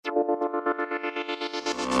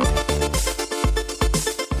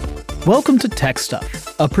Welcome to Tech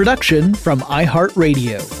Stuff, a production from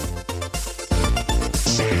iHeartRadio.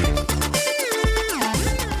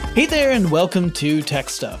 Hey there, and welcome to Tech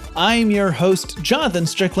Stuff. I'm your host, Jonathan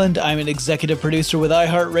Strickland. I'm an executive producer with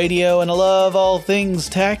iHeartRadio, and I love all things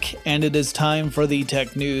tech. And it is time for the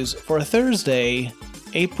tech news for Thursday,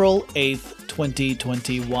 April 8th,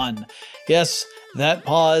 2021. Yes, that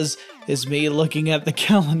pause is me looking at the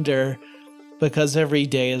calendar, because every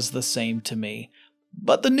day is the same to me.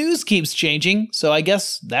 But the news keeps changing, so I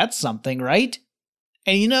guess that's something, right?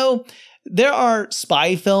 And you know, there are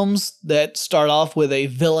spy films that start off with a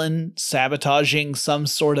villain sabotaging some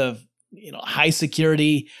sort of, high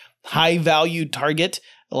security, high value target,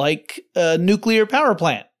 like a nuclear power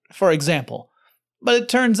plant, for example. But it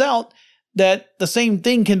turns out that the same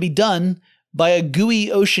thing can be done by a gooey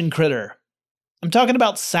ocean critter. I'm talking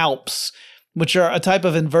about salps, which are a type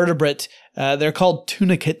of invertebrate. They're called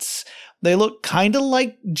tunicates. They look kind of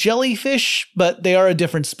like jellyfish, but they are a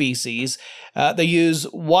different species. They use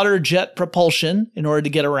water jet propulsion in order to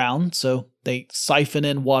get around, so they siphon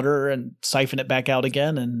in water and siphon it back out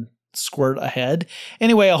again and squirt ahead.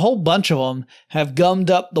 Anyway, a whole bunch of them have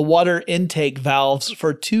gummed up the water intake valves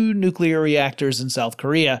for 2 nuclear reactors in South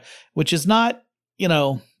Korea, which is not,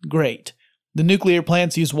 great. The nuclear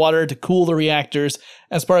plants use water to cool the reactors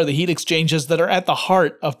as part of the heat exchanges that are at the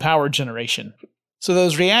heart of power generation. So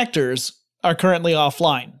those reactors are currently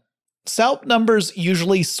offline. SALP numbers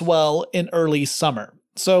usually swell in early summer,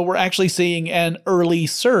 so we're actually seeing an early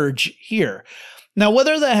surge here. Now,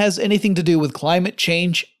 whether that has anything to do with climate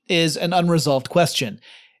change is an unresolved question.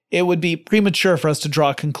 It would be premature for us to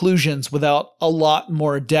draw conclusions without a lot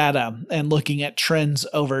more data and looking at trends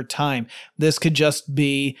over time. This could just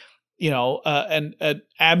be an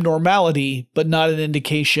abnormality, but not an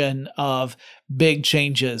indication of big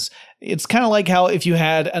changes. It's kind of like how if you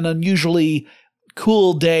had an unusually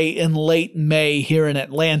cool day in late May here in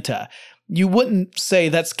Atlanta, you wouldn't say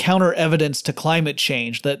that's counter evidence to climate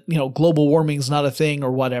change, that, global warming is not a thing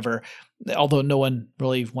or whatever. Although no one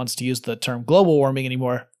really wants to use the term global warming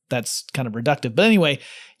anymore. That's kind of reductive. But anyway,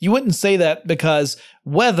 you wouldn't say that because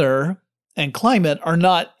weather and climate are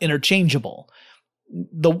not interchangeable.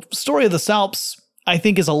 The story of the salps, I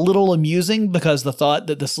think, is a little amusing because the thought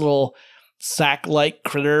that this little sack-like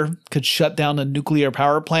critter could shut down a nuclear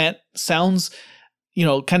power plant sounds,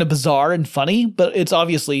 kind of bizarre and funny, but it's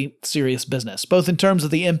obviously serious business, both in terms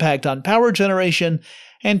of the impact on power generation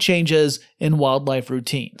and changes in wildlife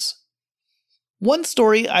routines. One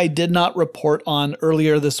story I did not report on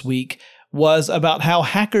earlier this week was about how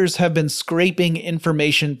hackers have been scraping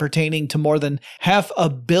information pertaining to more than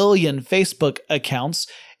 500 million Facebook accounts,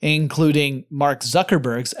 including Mark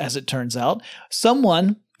Zuckerberg's, as it turns out.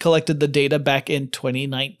 Someone collected the data back in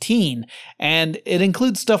 2019, and it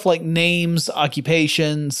includes stuff like names,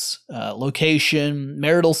 occupations, location,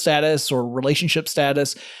 marital status or relationship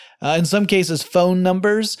status, in some cases phone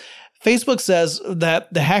numbers. Facebook says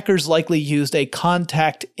that the hackers likely used a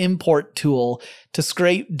contact import tool to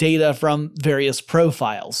scrape data from various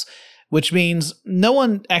profiles, which means no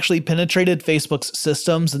one actually penetrated Facebook's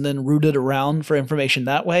systems and then rooted around for information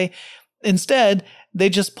that way. Instead, they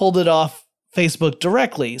just pulled it off Facebook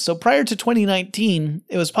directly. So prior to 2019,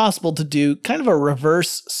 it was possible to do kind of a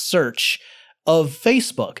reverse search of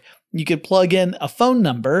Facebook. You could plug in a phone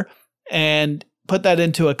number and put that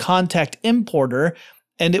into a contact importer,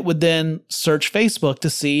 and it would then search Facebook to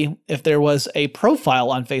see if there was a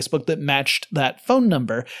profile on Facebook that matched that phone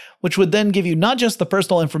number, which would then give you not just the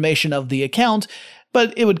personal information of the account,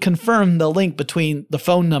 but it would confirm the link between the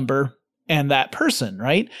phone number and that person,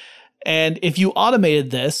 right? And if you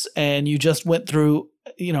automated this and you just went through,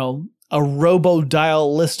 a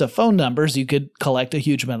robo-dial list of phone numbers, you could collect a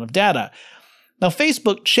huge amount of data. Now,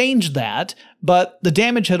 Facebook changed that, but the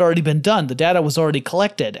damage had already been done. The data was already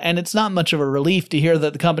collected, and it's not much of a relief to hear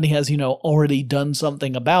that the company has, already done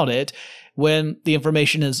something about it when the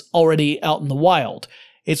information is already out in the wild.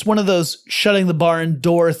 It's one of those shutting the barn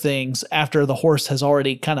door things after the horse has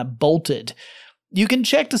already kind of bolted. You can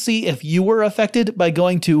check to see if you were affected by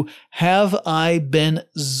going to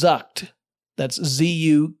haveibeenzucked. That's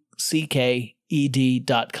ZUCKED.com.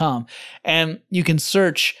 And you can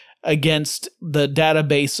search against the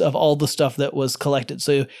database of all the stuff that was collected.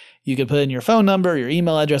 So you could put in your phone number, your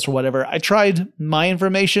email address, or whatever. I tried my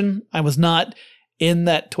information. I was not in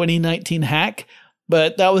that 2019 hack,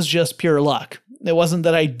 but that was just pure luck. It wasn't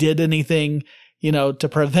that I did anything, to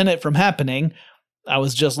prevent it from happening. I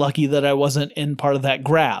was just lucky that I wasn't in part of that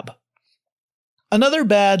grab. Another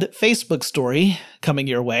bad Facebook story coming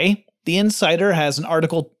your way. The Insider has an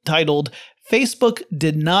article titled Facebook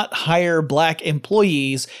did not hire black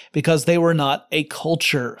employees because they were not a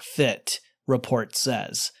culture fit, report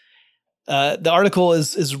says. The article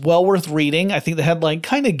is well worth reading. I think the headline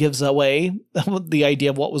kind of gives away the idea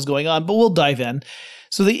of what was going on, but we'll dive in.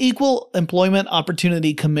 So the Equal Employment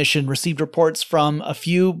Opportunity Commission received reports from a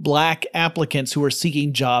few black applicants who were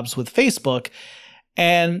seeking jobs with Facebook,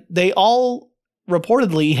 and they all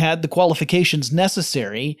reportedly had the qualifications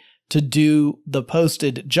necessary to do the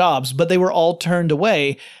posted jobs, but they were all turned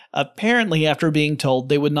away, apparently after being told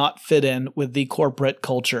they would not fit in with the corporate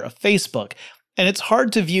culture of Facebook. And it's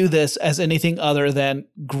hard to view this as anything other than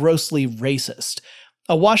grossly racist.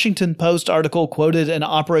 A Washington Post article quoted an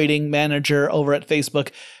operating manager over at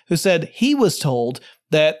Facebook who said he was told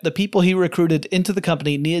that the people he recruited into the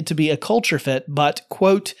company needed to be a culture fit, but,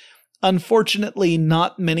 quote, unfortunately,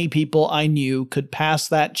 not many people I knew could pass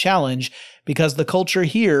that challenge because the culture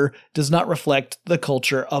here does not reflect the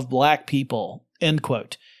culture of black people, end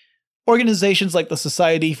quote. Organizations like the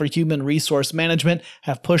Society for Human Resource Management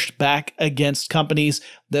have pushed back against companies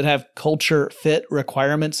that have culture fit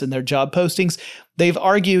requirements in their job postings. They've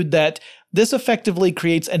argued that this effectively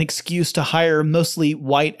creates an excuse to hire mostly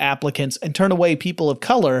white applicants and turn away people of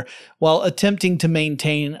color while attempting to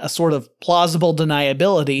maintain a sort of plausible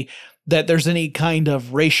deniability that there's any kind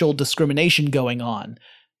of racial discrimination going on.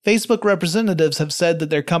 Facebook representatives have said that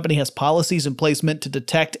their company has policies in place meant to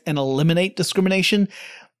detect and eliminate discrimination,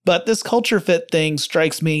 but this culture fit thing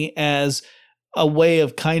strikes me as a way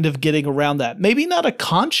of kind of getting around that. Maybe not a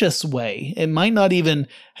conscious way. It might not even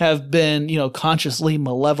have been, consciously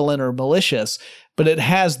malevolent or malicious, but it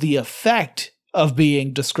has the effect of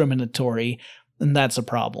being discriminatory, and that's a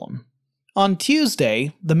problem. On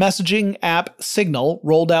Tuesday, the messaging app Signal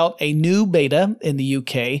rolled out a new beta in the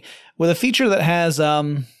UK with a feature that has,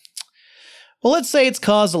 let's say it's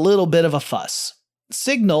caused a little bit of a fuss.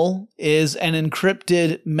 Signal is an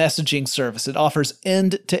encrypted messaging service. It offers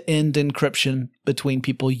end-to-end encryption between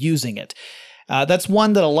people using it. That's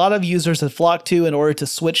one that a lot of users have flocked to in order to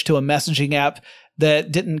switch to a messaging app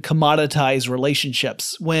that didn't commoditize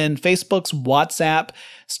relationships. When Facebook's WhatsApp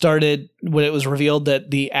started, when it was revealed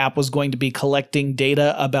that the app was going to be collecting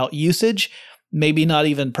data about usage, maybe not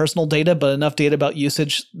even personal data, but enough data about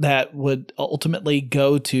usage that would ultimately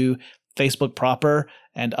go to Facebook proper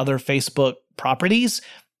and other Facebook properties,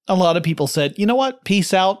 a lot of people said, you know what,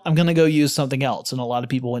 peace out, I'm going to go use something else. And a lot of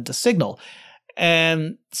people went to Signal.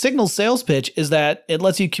 And Signal's sales pitch is that it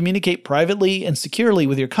lets you communicate privately and securely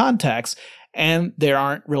with your contacts, and there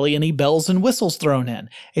aren't really any bells and whistles thrown in,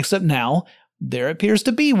 except now there appears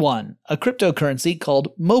to be one, a cryptocurrency called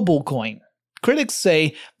mobile coin. Critics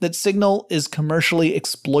say that Signal is commercially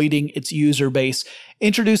exploiting its user base,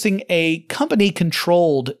 introducing a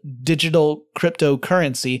company-controlled digital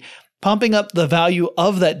cryptocurrency, pumping up the value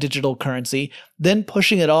of that digital currency, then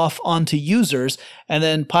pushing it off onto users, and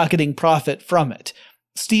then pocketing profit from it.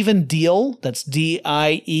 Stephen Deal, that's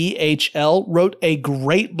D-I-E-H-L, wrote a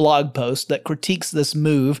great blog post that critiques this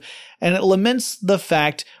move, and it laments the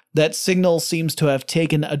fact that Signal seems to have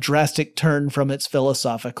taken a drastic turn from its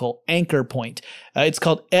philosophical anchor point. It's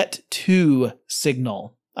called Et Tu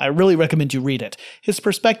Signal. I really recommend you read it. His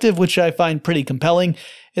perspective, which I find pretty compelling,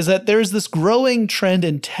 is that there's this growing trend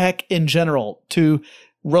in tech in general to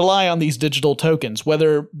rely on these digital tokens,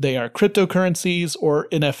 whether they are cryptocurrencies or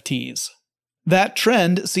NFTs. That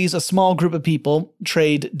trend sees a small group of people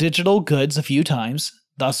trade digital goods a few times,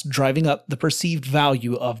 thus driving up the perceived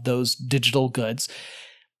value of those digital goods.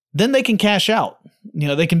 Then they can cash out.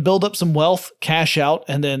 They can build up some wealth, cash out,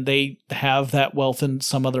 and then they have that wealth in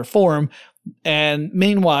some other form. And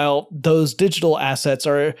meanwhile, those digital assets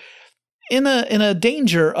are in a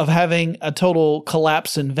danger of having a total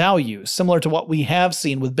collapse in value, similar to what we have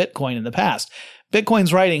seen with Bitcoin in the past.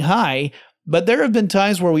 Bitcoin's riding high, but there have been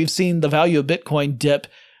times where we've seen the value of Bitcoin dip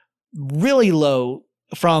really low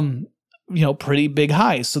from, pretty big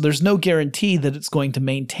highs. So there's no guarantee that it's going to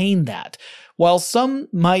maintain that. While some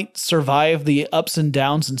might survive the ups and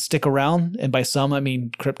downs and stick around, and by some I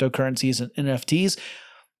mean cryptocurrencies and NFTs,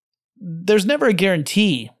 there's never a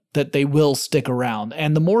guarantee that they will stick around.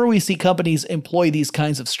 And the more we see companies employ these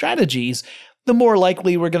kinds of strategies, the more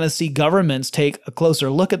likely we're going to see governments take a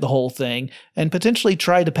closer look at the whole thing and potentially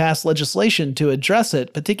try to pass legislation to address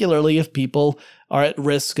it, particularly if people are at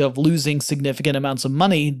risk of losing significant amounts of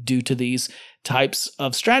money due to these types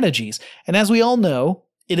of strategies. And as we all know,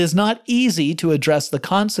 it is not easy to address the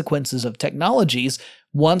consequences of technologies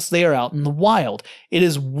once they are out in the wild. It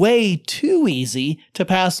is way too easy to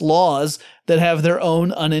pass laws that have their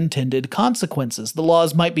own unintended consequences. The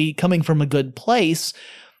laws might be coming from a good place,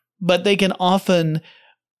 but they can often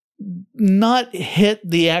not hit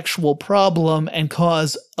the actual problem and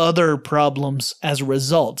cause other problems as a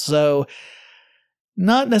result. So,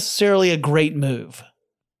 not necessarily a great move.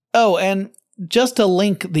 Oh, and just to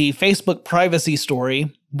link the Facebook privacy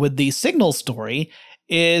story with the Signal story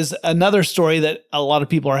is another story that a lot of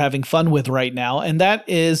people are having fun with right now, and that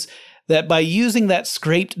is that by using that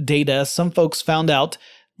scraped data, some folks found out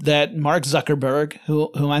that Mark Zuckerberg,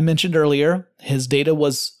 whom I mentioned earlier, his data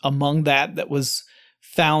was among that was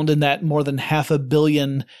found in that more than 500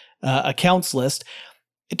 million accounts list.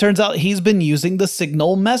 It turns out he's been using the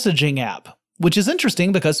Signal messaging app, which is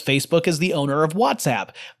interesting because Facebook is the owner of WhatsApp.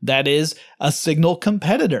 That is a Signal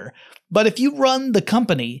competitor. But if you run the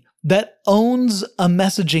company that owns a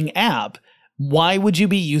messaging app, why would you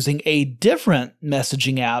be using a different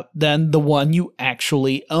messaging app than the one you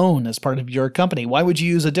actually own as part of your company? Why would you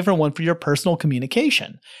use a different one for your personal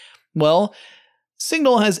communication? Well,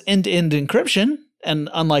 Signal has end-to-end encryption, and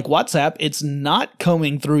unlike WhatsApp, it's not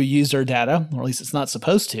combing through user data, or at least it's not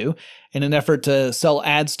supposed to, in an effort to sell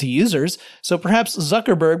ads to users. So perhaps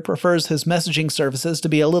Zuckerberg prefers his messaging services to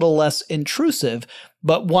be a little less intrusive,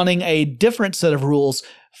 but wanting a different set of rules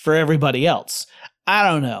for everybody else. I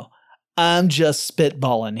don't know. I'm just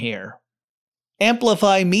spitballing here.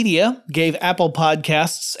 Amplify Media gave Apple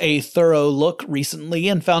Podcasts a thorough look recently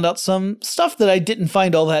and found out some stuff that I didn't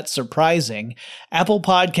find all that surprising. Apple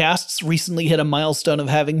Podcasts recently hit a milestone of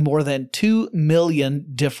having more than 2 million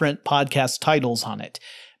different podcast titles on it.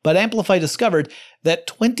 But Amplify discovered that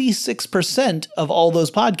 26% of all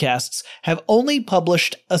those podcasts have only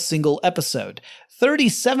published a single episode.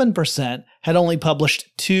 37% had only published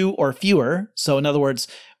 2 or fewer. So in other words,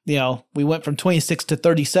 we went from 26 to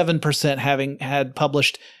 37% having had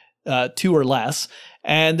published 2 or less,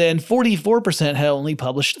 and then 44% had only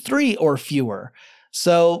published 3 or fewer.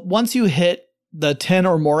 So once you hit the 10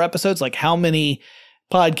 or more episodes, like how many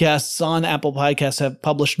podcasts on Apple Podcasts have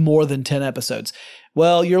published more than 10 episodes?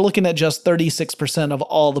 Well, you're looking at just 36% of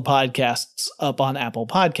all the podcasts up on Apple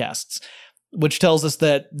Podcasts, which tells us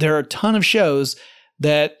that there are a ton of shows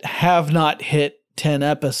that have not hit 10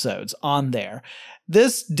 episodes on there.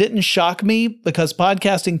 This didn't shock me because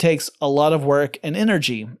podcasting takes a lot of work and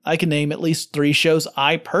energy. I can name at least 3 shows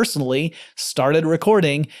I personally started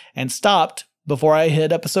recording and stopped before I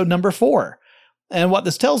hit episode number 4. And what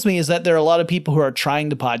this tells me is that there are a lot of people who are trying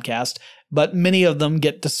to podcast, but many of them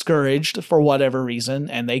get discouraged for whatever reason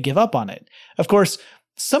and they give up on it. Of course,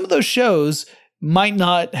 some of those shows might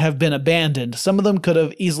not have been abandoned. Some of them could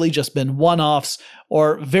have easily just been one-offs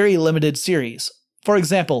or very limited series. For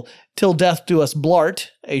example, Till Death Do Us Blart,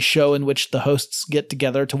 a show in which the hosts get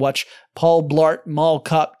together to watch Paul Blart Mall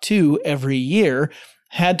Cop 2 every year,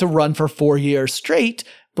 had to run for 4 years straight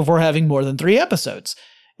before having more than 3 episodes.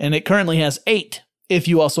 And it currently has 8, if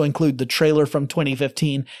you also include the trailer from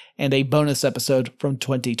 2015 and a bonus episode from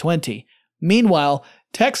 2020. Meanwhile,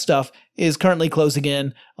 Tech Stuff is currently closing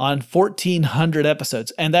in on 1,400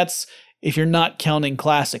 episodes, and that's if you're not counting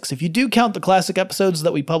classics. If you do count the classic episodes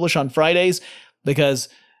that we publish on Fridays, because,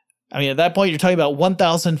 at that point, you're talking about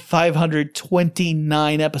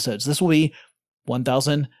 1,529 episodes. This will be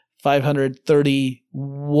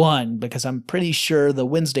 1,531, because I'm pretty sure the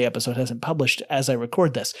Wednesday episode hasn't published as I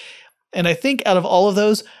record this. And I think out of all of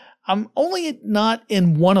those, I'm only not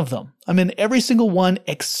in one of them. I'm in every single one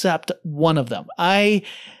except one of them. I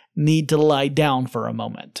need to lie down for a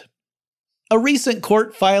moment. A recent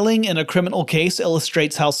court filing in a criminal case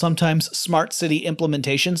illustrates how sometimes smart city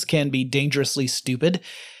implementations can be dangerously stupid.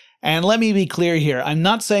 And let me be clear here, I'm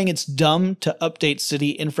not saying it's dumb to update city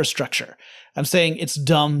infrastructure. I'm saying it's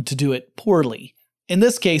dumb to do it poorly. In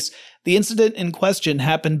this case, the incident in question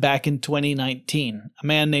happened back in 2019. A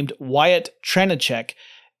man named Wyatt Tranachek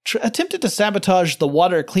attempted to sabotage the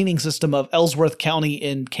water cleaning system of Ellsworth County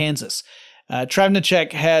in Kansas.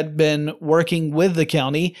 Tranachek had been working with the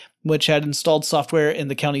county, which had installed software in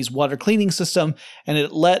the county's water cleaning system, and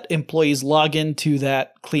it let employees log into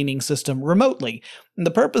that cleaning system remotely. And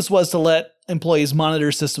the purpose was to let employees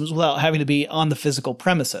monitor systems without having to be on the physical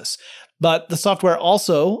premises. But the software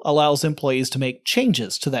also allows employees to make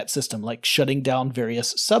changes to that system, like shutting down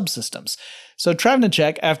various subsystems. So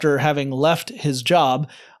Tranachek, after having left his job,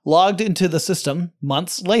 logged into the system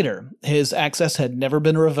months later. His access had never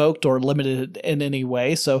been revoked or limited in any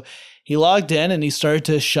way, so he logged in and he started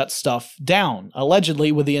to shut stuff down,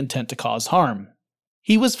 allegedly with the intent to cause harm.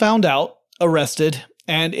 He was found out, arrested,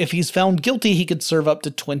 and if he's found guilty, he could serve up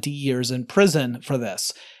to 20 years in prison for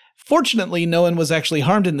this. Fortunately, no one was actually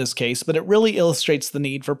harmed in this case, but it really illustrates the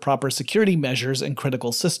need for proper security measures in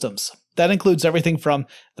critical systems. That includes everything from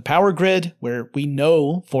the power grid, where we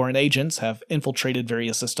know foreign agents have infiltrated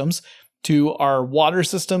various systems, to our water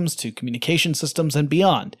systems, to communication systems, and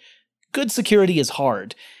beyond. Good security is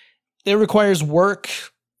hard. It requires work,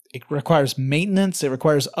 it requires maintenance, it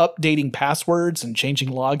requires updating passwords and changing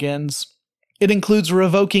logins. It includes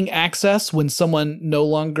revoking access when someone no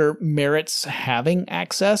longer merits having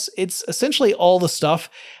access. It's essentially all the stuff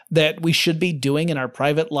that we should be doing in our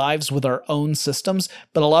private lives with our own systems,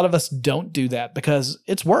 but a lot of us don't do that because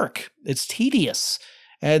it's work, it's tedious,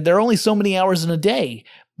 and there are only so many hours in a day.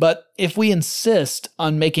 But if we insist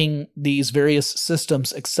on making these various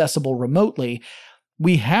systems accessible remotely,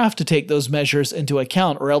 we have to take those measures into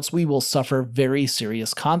account or else we will suffer very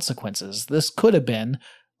serious consequences. This could have been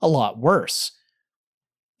a lot worse.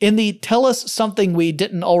 In the Tell Us Something We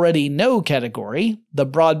Didn't Already Know category, the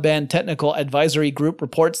Broadband Technical Advisory Group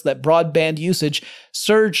reports that broadband usage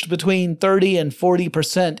surged between 30 and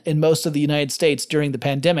 40% in most of the United States during the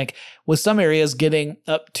pandemic, with some areas getting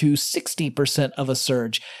up to 60% of a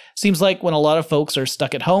surge. Seems like when a lot of folks are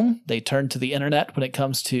stuck at home, they turn to the internet when it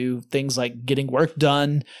comes to things like getting work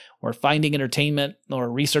done, or finding entertainment, or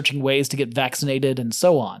researching ways to get vaccinated, and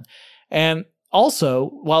so on. And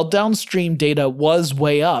also, while downstream data was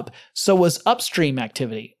way up, so was upstream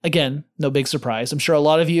activity. Again, no big surprise. I'm sure a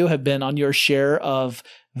lot of you have been on your share of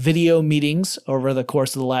video meetings over the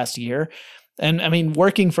course of the last year. And I mean,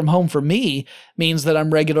 working from home for me means that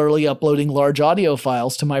I'm regularly uploading large audio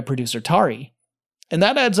files to my producer Tari. And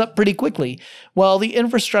that adds up pretty quickly. While the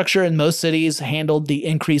infrastructure in most cities handled the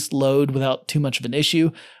increased load without too much of an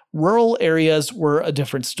issue, rural areas were a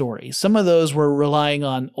different story. Some of those were relying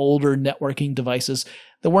on older networking devices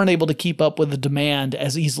that weren't able to keep up with the demand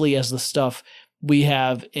as easily as the stuff we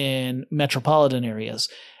have in metropolitan areas.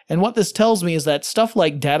 And what this tells me is that stuff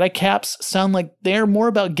like data caps sound like they're more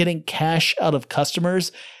about getting cash out of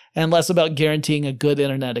customers and less about guaranteeing a good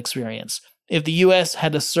internet experience. If the US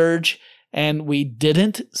had a surge and we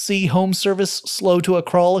didn't see home service slow to a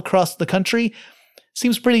crawl across the country,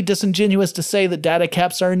 seems pretty disingenuous to say that data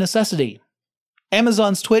caps are a necessity.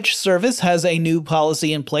 Amazon's Twitch service has a new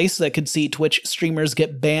policy in place that could see Twitch streamers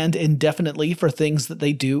get banned indefinitely for things that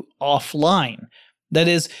they do offline. That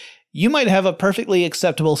is, you might have a perfectly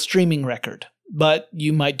acceptable streaming record, but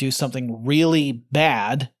you might do something really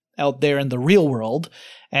bad out there in the real world,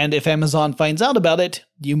 and if Amazon finds out about it,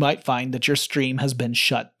 you might find that your stream has been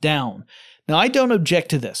shut down. Now, I don't object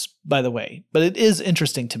to this, by the way, but it is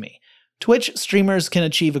interesting to me. Twitch streamers can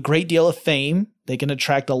achieve a great deal of fame, they can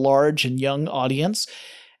attract a large and young audience,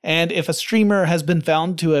 and if a streamer has been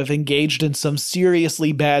found to have engaged in some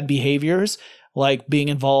seriously bad behaviors, like being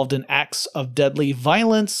involved in acts of deadly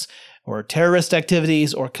violence, or terrorist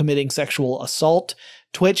activities, or committing sexual assault,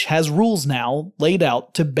 Twitch has rules now laid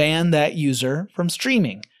out to ban that user from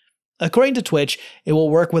streaming. According to Twitch, it will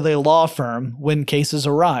work with a law firm when cases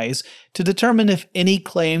arise to determine if any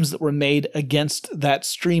claims that were made against that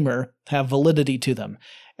streamer have validity to them.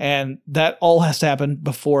 And that all has to happen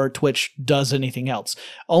before Twitch does anything else.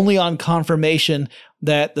 Only on confirmation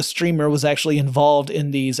that the streamer was actually involved in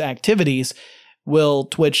these activities will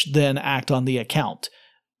Twitch then act on the account.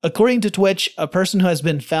 According to Twitch, a person who has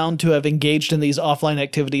been found to have engaged in these offline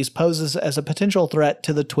activities poses as a potential threat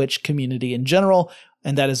to the Twitch community in general,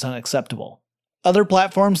 and that is unacceptable. Other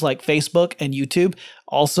platforms like Facebook and YouTube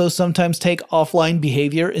also sometimes take offline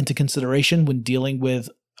behavior into consideration when dealing with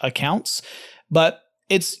accounts, but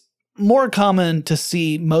it's more common to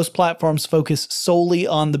see most platforms focus solely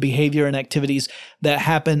on the behavior and activities that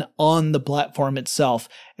happen on the platform itself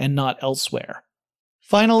and not elsewhere.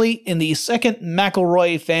 Finally, in the second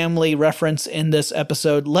McElroy family reference in this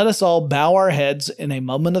episode, let us all bow our heads in a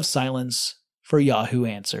moment of silence for Yahoo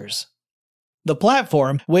Answers. The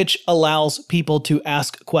platform, which allows people to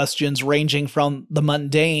ask questions ranging from the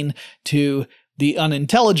mundane to the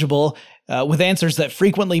unintelligible, with answers that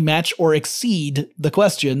frequently match or exceed the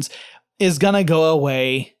questions, is gonna go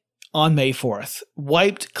away on May 4th,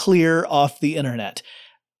 wiped clear off the internet.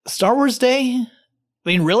 Star Wars Day? I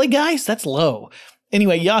mean, really, guys? That's low.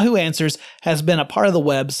 Anyway, Yahoo Answers has been a part of the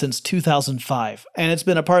web since 2005, and it's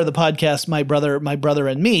been a part of the podcast My Brother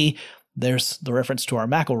and Me, there's the reference to our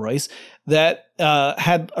McElroys, that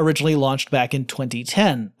had originally launched back in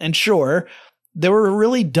 2010. And sure, there were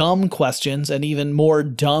really dumb questions and even more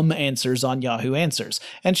dumb answers on Yahoo Answers.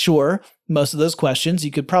 And sure, most of those questions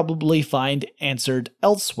you could probably find answered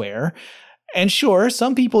elsewhere. And sure,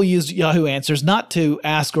 some people used Yahoo Answers not to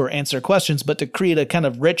ask or answer questions, but to create a kind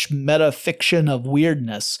of rich meta-fiction of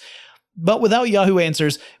weirdness. But without Yahoo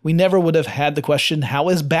Answers, we never would have had the question, how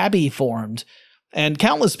is Babby formed? And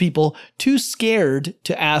countless people too scared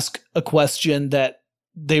to ask a question that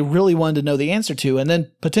they really wanted to know the answer to and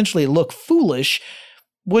then potentially look foolish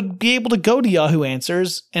would be able to go to Yahoo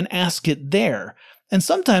Answers and ask it there. And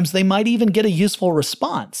sometimes they might even get a useful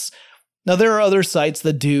response. Now, there are other sites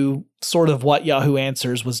that do sort of what Yahoo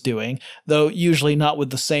Answers was doing, though usually not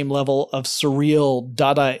with the same level of surreal,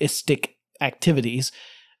 Dadaistic activities.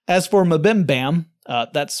 As for Mabimbam,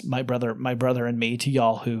 that's my brother and me, to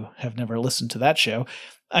y'all who have never listened to that show,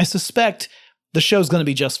 I suspect the show's going to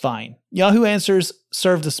be just fine. Yahoo Answers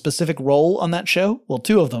served a specific role on that show. Well,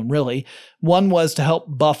 two of them, really. One was to help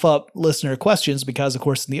buff up listener questions because, of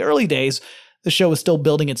course, in the early days, the show was still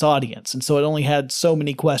building its audience, and so it only had so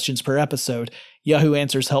many questions per episode. Yahoo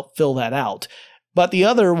Answers helped fill that out. But the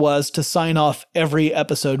other was to sign off every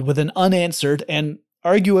episode with an unanswered and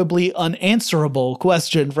arguably unanswerable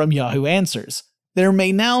question from Yahoo Answers. There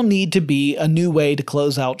may now need to be a new way to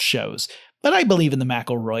close out shows, but I believe in the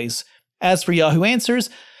McElroys. As for Yahoo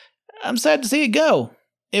Answers, I'm sad to see it go.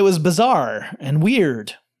 It was bizarre and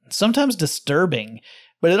weird, sometimes disturbing,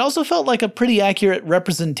 but it also felt like a pretty accurate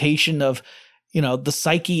representation of, the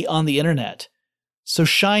psyche on the internet. So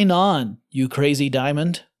shine on, you crazy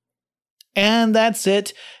diamond. And that's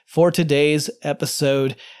it for today's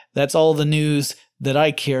episode. That's all the news that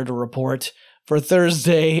I care to report for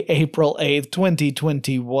Thursday, April 8th,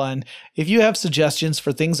 2021. If you have suggestions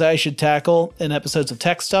for things I should tackle in episodes of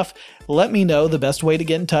Tech Stuff, let me know. The best way to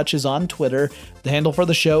get in touch is on Twitter. The handle for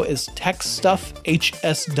the show is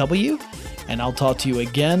TechStuffHSW, and I'll talk to you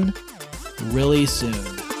again really soon.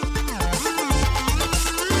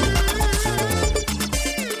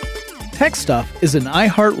 Tech Stuff is an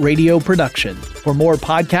iHeartRadio production. For more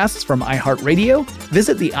podcasts from iHeartRadio,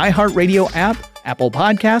 visit the iHeartRadio app, Apple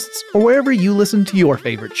Podcasts, or wherever you listen to your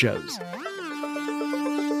favorite shows.